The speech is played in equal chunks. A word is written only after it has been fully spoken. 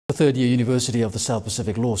The third-year University of the South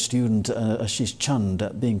Pacific law student Ashish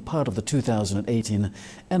Chand being part of the 2018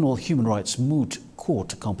 annual Human Rights Moot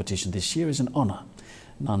Court competition this year is an honour.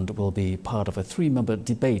 Nand will be part of a three-member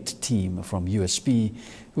debate team from USP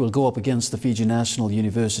who will go up against the Fiji National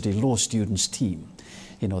University law students team.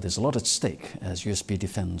 You know, there's a lot at stake as USP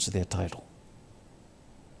defends their title.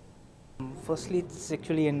 Firstly, it's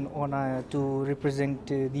actually an honor to represent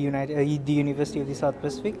the University of the South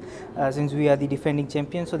Pacific since we are the defending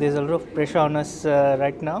champions. So there's a lot of pressure on us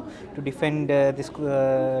right now to defend this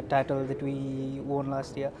title that we won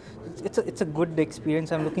last year. It's a good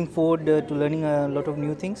experience. I'm looking forward to learning a lot of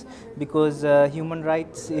new things because human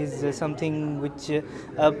rights is something which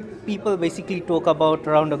people basically talk about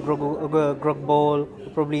around a grog bowl,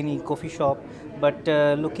 probably in a coffee shop. But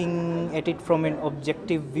looking at it from an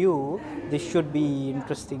objective view, this should be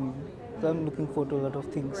interesting. So I'm looking forward to a lot of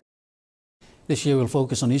things. This year will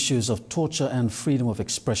focus on issues of torture and freedom of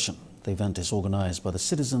expression. The event is organized by the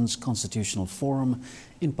Citizens Constitutional Forum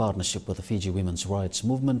in partnership with the Fiji Women's Rights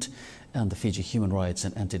Movement and the Fiji Human Rights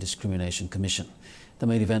and Anti-Discrimination Commission. The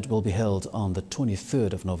main event will be held on the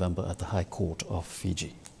 23rd of November at the High Court of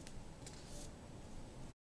Fiji.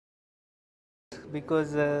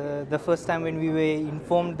 Because the first time when we were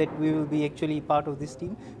informed that we will be actually part of this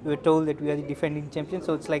team, we were told that we are the defending champions,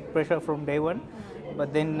 so it's like pressure from day one.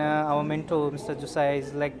 But then our mentor, Mr. Josiah,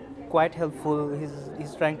 is like quite helpful.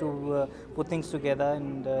 He's trying to put things together,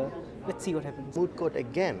 and let's see what happens. Moot Court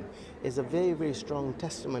again is a very, very strong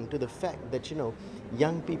testament to the fact that, you know,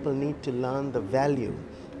 young people need to learn the value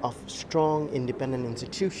of strong independent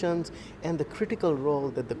institutions and the critical role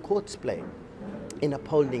that the courts play in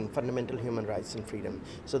upholding fundamental human rights and freedom.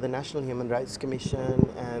 So the National Human Rights Commission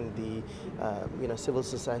and the civil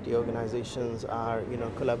society organizations are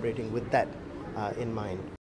collaborating with that in mind.